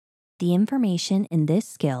The information in this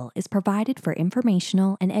skill is provided for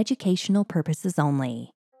informational and educational purposes only.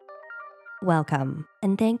 Welcome,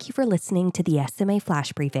 and thank you for listening to the SMA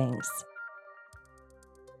Flash Briefings.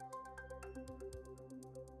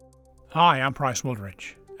 Hi, I'm Price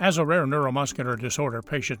Woolridge. As a rare neuromuscular disorder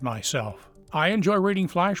patient myself, I enjoy reading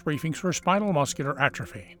flash briefings for spinal muscular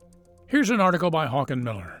atrophy. Here's an article by Hawken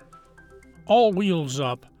Miller. All Wheels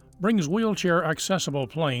Up brings wheelchair-accessible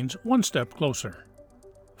planes one step closer.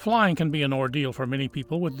 Flying can be an ordeal for many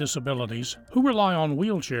people with disabilities who rely on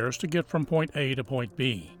wheelchairs to get from point A to point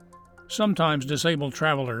B. Sometimes disabled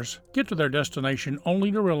travelers get to their destination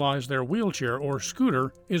only to realize their wheelchair or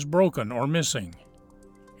scooter is broken or missing.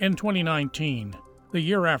 In 2019, the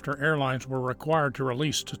year after airlines were required to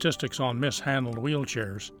release statistics on mishandled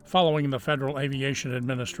wheelchairs following the Federal Aviation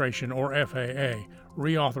Administration or FAA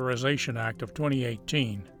Reauthorization Act of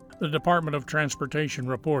 2018, the Department of Transportation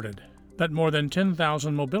reported that more than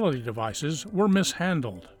 10,000 mobility devices were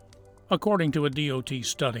mishandled. According to a DOT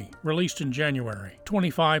study released in January,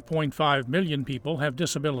 25.5 million people have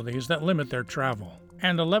disabilities that limit their travel,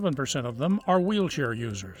 and 11% of them are wheelchair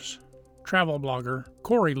users. Travel blogger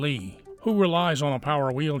Corey Lee, who relies on a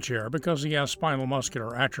power wheelchair because he has spinal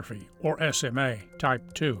muscular atrophy, or SMA,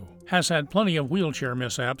 type 2, has had plenty of wheelchair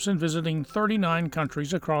mishaps in visiting 39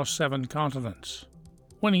 countries across 7 continents.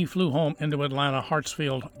 When he flew home into Atlanta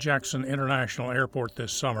Hartsfield-Jackson International Airport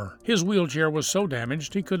this summer, his wheelchair was so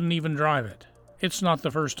damaged he couldn't even drive it. It's not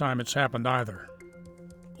the first time it's happened either.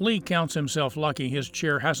 Lee counts himself lucky his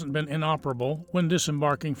chair hasn't been inoperable when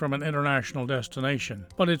disembarking from an international destination,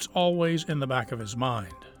 but it's always in the back of his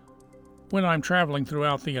mind. When I'm traveling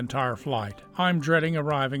throughout the entire flight, I'm dreading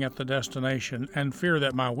arriving at the destination and fear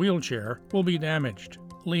that my wheelchair will be damaged,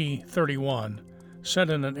 Lee, 31,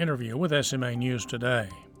 said in an interview with SMA News Today.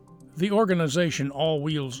 The organization All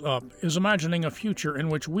Wheels Up is imagining a future in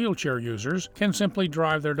which wheelchair users can simply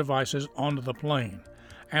drive their devices onto the plane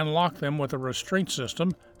and lock them with a restraint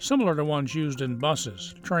system similar to ones used in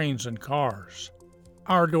buses, trains, and cars.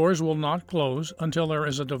 Our doors will not close until there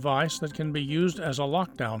is a device that can be used as a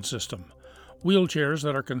lockdown system, wheelchairs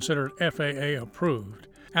that are considered FAA approved,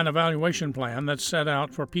 an evaluation plan that's set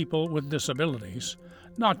out for people with disabilities,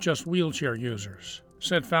 not just wheelchair users,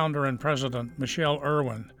 said founder and president Michelle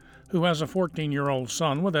Irwin, who has a 14-year-old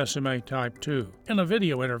son with SMA type 2, in a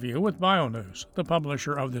video interview with BioNews, the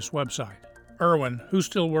publisher of this website. Irwin, who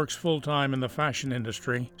still works full-time in the fashion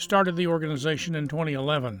industry, started the organization in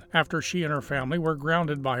 2011 after she and her family were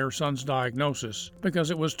grounded by her son's diagnosis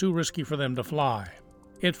because it was too risky for them to fly.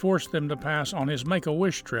 It forced them to pass on his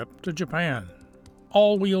Make-A-Wish trip to Japan.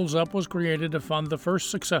 All Wheels Up was created to fund the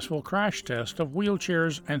first successful crash test of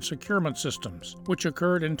wheelchairs and securement systems, which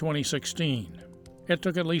occurred in 2016. It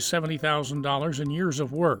took at least $70,000 in years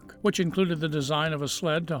of work, which included the design of a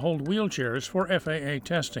sled to hold wheelchairs for FAA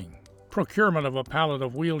testing, procurement of a pallet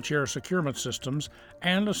of wheelchair securement systems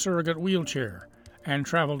and a surrogate wheelchair, and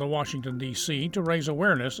travel to Washington, D.C. to raise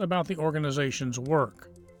awareness about the organization's work.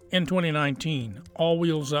 In 2019, All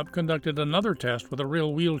Wheels Up conducted another test with a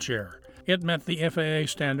real wheelchair. It met the FAA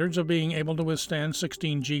standards of being able to withstand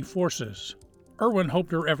 16G forces. Irwin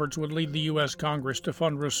hoped her efforts would lead the U.S. Congress to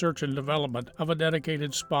fund research and development of a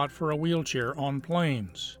dedicated spot for a wheelchair on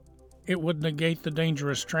planes. It would negate the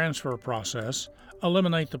dangerous transfer process,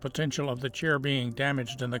 eliminate the potential of the chair being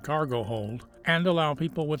damaged in the cargo hold, and allow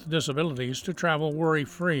people with disabilities to travel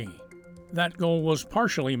worry-free. That goal was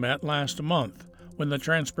partially met last month when the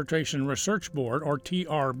Transportation Research Board, or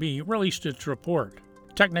TRB, released its report,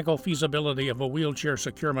 Technical Feasibility of a Wheelchair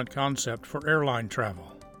Securement Concept for Airline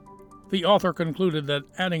Travel. The author concluded that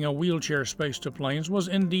adding a wheelchair space to planes was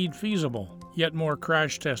indeed feasible, yet more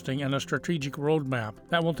crash testing and a strategic roadmap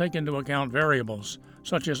that will take into account variables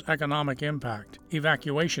such as economic impact,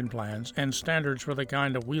 evacuation plans, and standards for the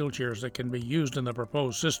kind of wheelchairs that can be used in the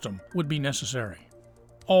proposed system would be necessary.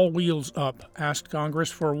 All Wheels Up asked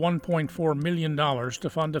Congress for $1.4 million to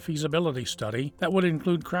fund a feasibility study that would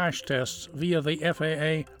include crash tests via the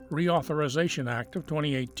FAA Reauthorization Act of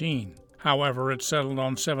 2018. However, it settled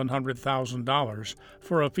on $700,000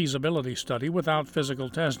 for a feasibility study without physical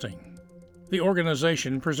testing. The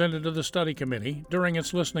organization presented to the study committee during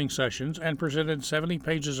its listening sessions and presented 70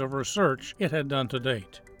 pages of research it had done to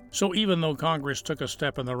date. So even though Congress took a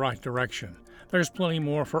step in the right direction, there's plenty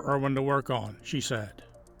more for Irwin to work on, she said.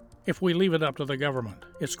 If we leave it up to the government,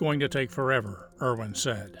 it's going to take forever, Irwin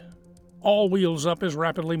said. All Wheels Up is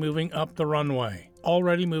rapidly moving up the runway,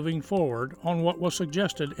 already moving forward on what was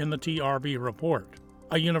suggested in the TRB report.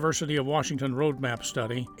 A University of Washington roadmap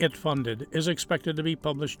study it funded is expected to be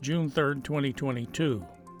published June 3, 2022.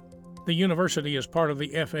 The university is part of the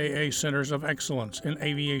FAA Centers of Excellence in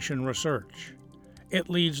Aviation Research. It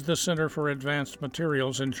leads the Center for Advanced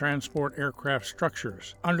Materials in Transport Aircraft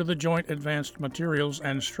Structures under the Joint Advanced Materials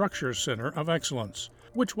and Structures Center of Excellence,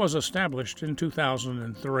 which was established in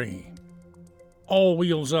 2003. All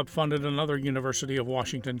Wheels Up funded another University of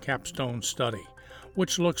Washington capstone study,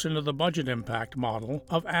 which looks into the budget impact model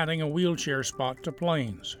of adding a wheelchair spot to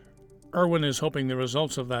planes. Irwin is hoping the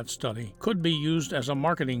results of that study could be used as a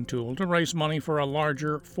marketing tool to raise money for a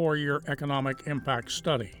larger 4-year economic impact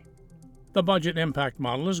study. The budget impact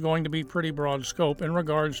model is going to be pretty broad scope in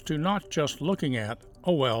regards to not just looking at,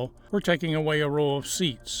 oh well, we're taking away a row of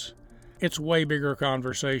seats. It's way bigger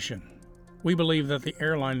conversation. We believe that the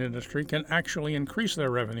airline industry can actually increase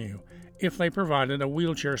their revenue if they provided a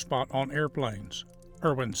wheelchair spot on airplanes,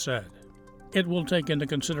 Irwin said. It will take into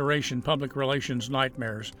consideration public relations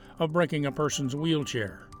nightmares of breaking a person's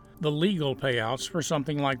wheelchair, the legal payouts for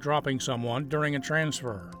something like dropping someone during a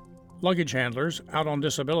transfer, luggage handlers out on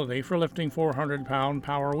disability for lifting 400-pound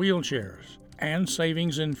power wheelchairs, and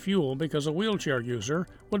savings in fuel because a wheelchair user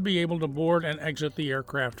would be able to board and exit the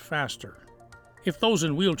aircraft faster. If those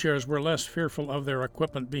in wheelchairs were less fearful of their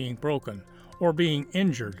equipment being broken or being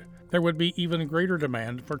injured, there would be even greater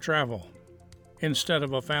demand for travel. Instead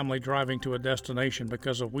of a family driving to a destination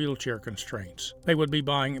because of wheelchair constraints, they would be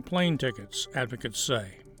buying plane tickets, advocates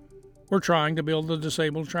say. We're trying to build the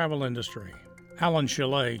disabled travel industry. Alan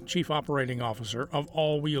Chalet, Chief Operating Officer of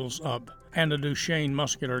All Wheels Up and a Duchenne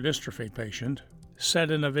muscular dystrophy patient, said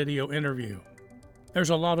in a video interview, "There's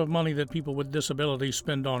a lot of money that people with disabilities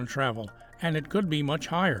spend on travel, and it could be much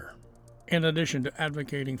higher." In addition to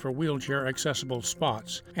advocating for wheelchair-accessible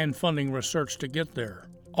spots and funding research to get there,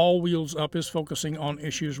 All Wheels Up is focusing on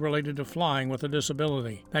issues related to flying with a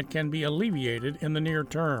disability that can be alleviated in the near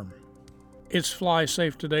term. Its Fly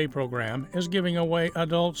Safe Today program is giving away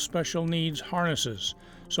adult special needs harnesses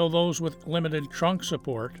so those with limited trunk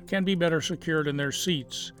support can be better secured in their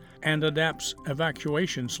seats, and adapts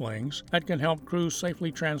evacuation slings that can help crews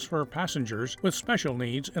safely transfer passengers with special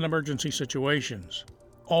needs in emergency situations.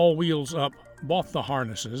 All Wheels Up bought the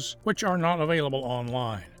harnesses, which are not available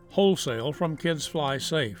online, wholesale from Kids Fly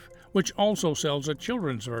Safe, which also sells a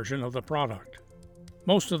children's version of the product.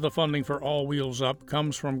 Most of the funding for All Wheels Up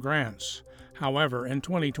comes from grants. However, in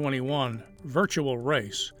 2021, Virtual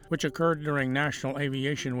Race, which occurred during National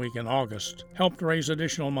Aviation Week in August, helped raise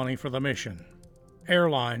additional money for the mission.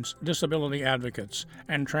 Airlines, disability advocates,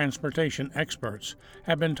 and transportation experts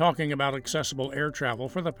have been talking about accessible air travel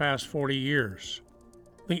for the past 40 years.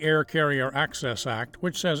 The Air Carrier Access Act,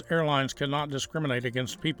 which says airlines cannot discriminate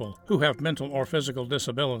against people who have mental or physical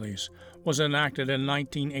disabilities, was enacted in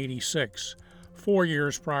 1986, 4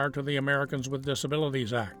 years prior to the Americans with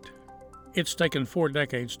Disabilities Act. It's taken 4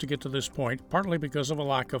 decades to get to this point, partly because of a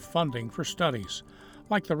lack of funding for studies,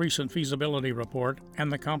 like the recent feasibility report and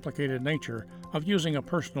the complicated nature of using a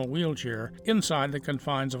personal wheelchair inside the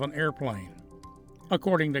confines of an airplane.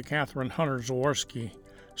 According to Catherine Hunter-Zaworski,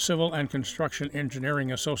 Civil and Construction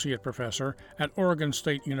Engineering Associate Professor at Oregon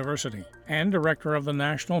State University and Director of the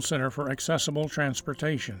National Center for Accessible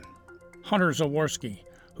Transportation. Hunter-Zaworski,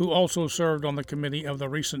 who also served on the committee of the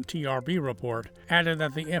recent TRB report, added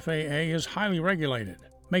that the FAA is highly regulated,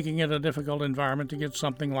 making it a difficult environment to get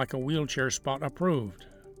something like a wheelchair spot approved.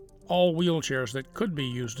 All wheelchairs that could be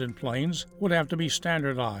used in planes would have to be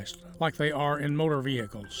standardized, like they are in motor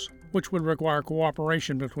vehicles, which would require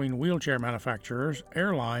cooperation between wheelchair manufacturers,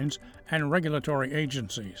 airlines, and regulatory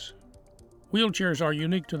agencies. Wheelchairs are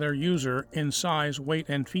unique to their user in size, weight,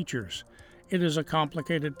 and features. It is a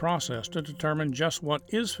complicated process to determine just what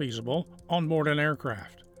is feasible on board an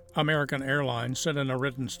aircraft, American Airlines said in a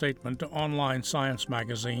written statement to online science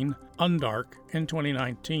magazine Undark in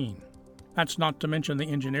 2019. That's not to mention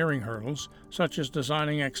the engineering hurdles, such as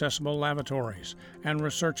designing accessible lavatories and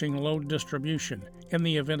researching load distribution in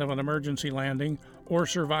the event of an emergency landing or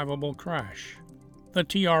survivable crash. The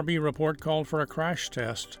TRB report called for a crash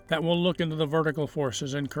test that will look into the vertical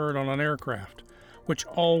forces incurred on an aircraft, which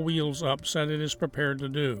All Wheels Up said it is prepared to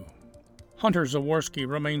do. Hunter-Zaworski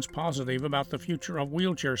remains positive about the future of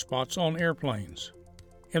wheelchair spots on airplanes.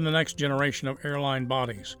 In the next generation of airline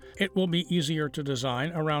bodies, it will be easier to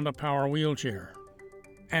design around a power wheelchair.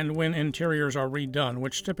 And when interiors are redone,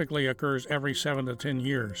 which typically occurs every 7 to 10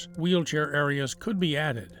 years, wheelchair areas could be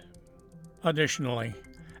added. Additionally,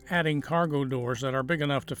 adding cargo doors that are big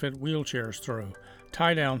enough to fit wheelchairs through,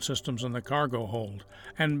 tie-down systems in the cargo hold,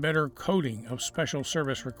 and better coding of special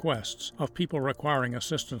service requests of people requiring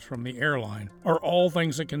assistance from the airline are all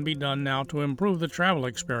things that can be done now to improve the travel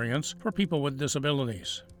experience for people with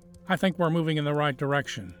disabilities. I think we're moving in the right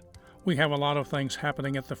direction. We have a lot of things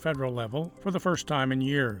happening at the federal level for the first time in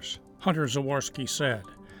years, Hunter Zaworski said,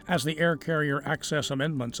 as the Air Carrier Access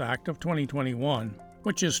Amendments Act of 2021,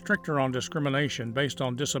 which is stricter on discrimination based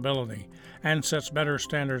on disability and sets better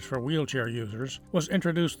standards for wheelchair users, was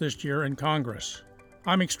introduced this year in Congress.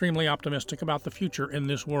 I'm extremely optimistic about the future in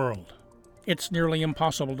this world. It's nearly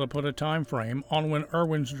impossible to put a time frame on when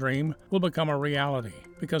Irwin's dream will become a reality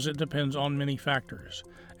because it depends on many factors,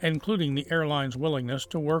 including the airline's willingness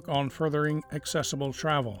to work on furthering accessible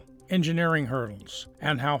travel, engineering hurdles,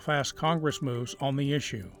 and how fast Congress moves on the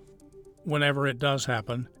issue. Whenever it does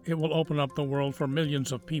happen, it will open up the world for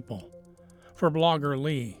millions of people. For blogger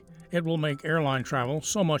Lee, it will make airline travel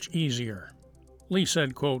so much easier. Lee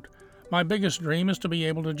said, quote, "My biggest dream is to be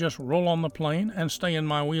able to just roll on the plane and stay in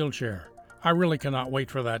my wheelchair. I really cannot wait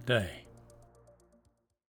for that day."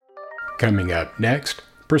 Coming up next,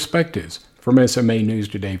 perspectives from SMA News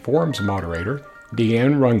Today Forums moderator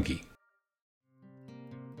Deanne Runge.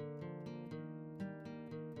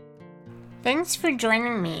 Thanks for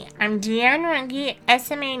joining me. I'm Deanne Runge,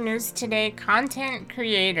 SMA News Today content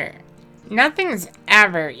creator. Nothing's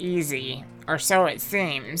ever easy, or so it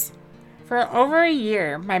seems. For over a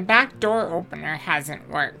year, my back door opener hasn't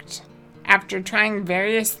worked. After trying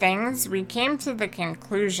various things, we came to the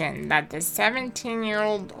conclusion that the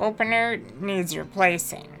 17-year-old opener needs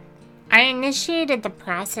replacing. I initiated the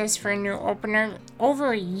process for a new opener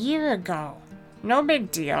over a year ago. No big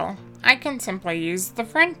deal. I can simply use the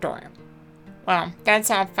front door. Well, that's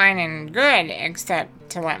all fine and good,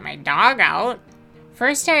 except to let my dog out.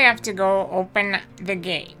 First, I have to go open the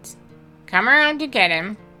gate, come around to get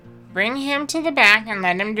him, bring him to the back and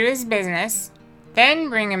let him do his business, then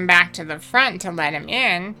bring him back to the front to let him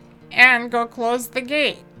in, and go close the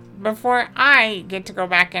gate before I get to go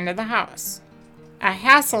back into the house. A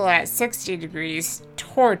hassle at 60 degrees,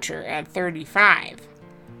 torture at 35.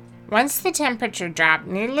 Once the temperature dropped,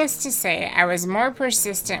 needless to say, I was more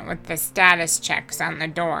persistent with the status checks on the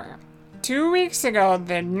door. 2 weeks ago,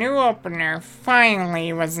 the new opener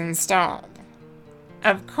finally was installed.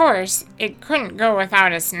 Of course, it couldn't go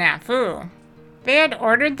without a snafu. They had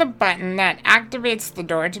ordered the button that activates the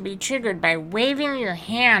door to be triggered by waving your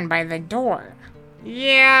hand by the door.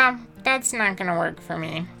 Yeah, that's not gonna work for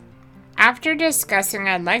me. After discussing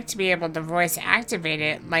I'd like to be able to voice activate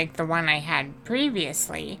it like the one I had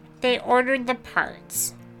previously, they ordered the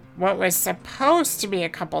parts. What was supposed to be a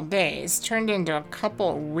couple days turned into a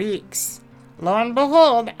couple weeks. Lo and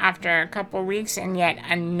behold, after a couple weeks and yet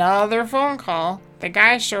another phone call, the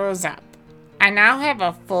guy shows up. I now have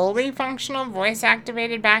a fully functional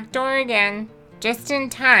voice-activated back door again, just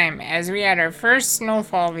in time as we had our first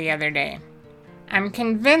snowfall the other day. I'm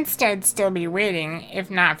convinced I'd still be waiting,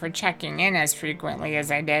 if not for checking in as frequently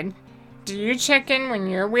as I did. Do you check in when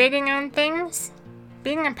you're waiting on things?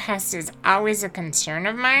 Being a pest is always a concern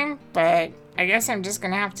of mine, but I guess I'm just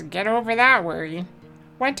gonna have to get over that worry.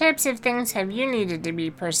 What types of things have you needed to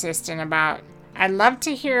be persistent about? I'd love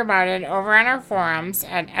to hear about it over on our forums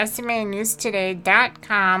at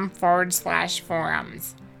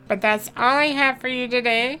smanewstoday.com/forums. But that's all I have for you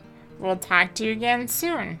today. We'll talk to you again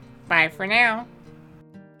soon. Bye for now.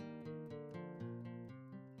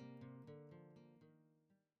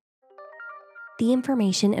 The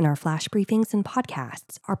information in our flash briefings and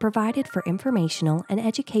podcasts are provided for informational and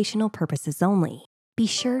educational purposes only. Be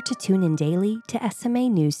sure to tune in daily to SMA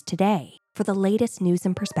News Today for the latest news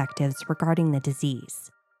and perspectives regarding the disease.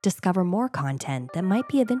 Discover more content that might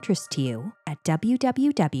be of interest to you at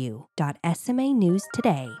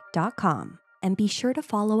www.smanewstoday.com, and be sure to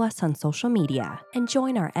follow us on social media and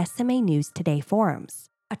join our SMA News Today forums,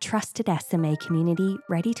 a trusted SMA community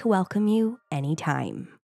ready to welcome you anytime.